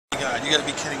God, you got to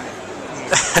be kidding me.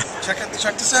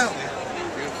 Check this out.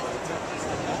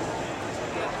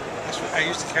 I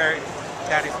used to carry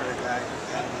caddy for the guy.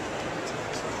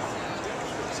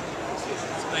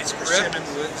 Nice grip.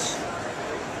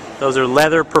 Those are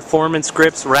leather performance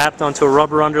grips wrapped onto a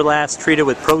rubber underlast, treated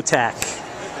with Pro-Tac.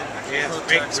 Yeah,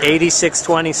 great.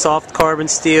 8620 soft carbon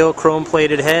steel, chrome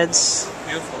plated heads.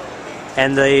 Beautiful.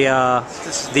 And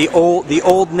the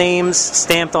old names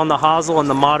stamped on the hosel and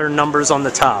the modern numbers on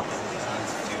the top.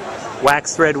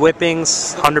 Wax thread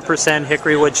whippings, 100%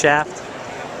 hickory wood shaft.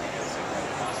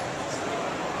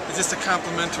 Is this a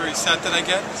complimentary set that I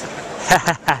get?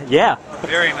 Yeah.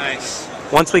 Very nice.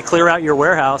 Once we clear out your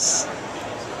warehouse.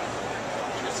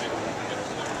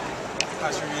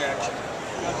 How's your reaction?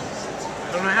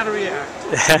 I don't know how to react.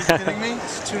 Are you kidding me?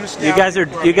 It's too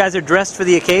nostalgic. You guys are dressed for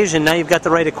the occasion. Now you've got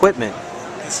the right equipment.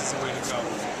 This is the way to go.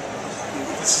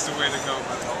 This is the way to go,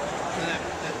 buddy.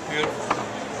 Beautiful.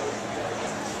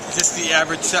 Is this the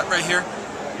average set right here?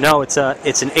 No, it's an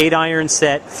 8-iron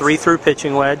set, 3-through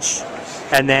pitching wedge,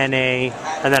 and then a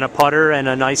putter and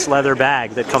a nice leather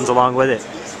bag that comes along with it.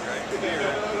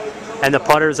 And the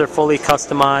putters are fully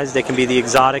customized. They can be the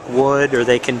exotic wood, or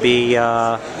they can be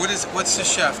What's the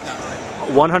shaft now?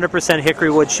 100% hickory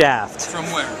wood shaft. From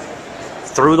where?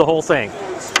 Through the whole thing.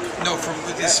 No, from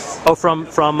this. Oh,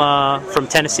 from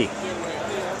Tennessee.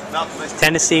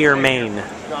 Tennessee or Maine.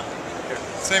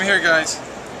 Same here, guys.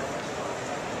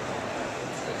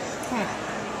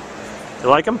 You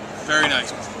like them? Very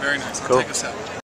nice. Very nice. I'll Cool. take a set.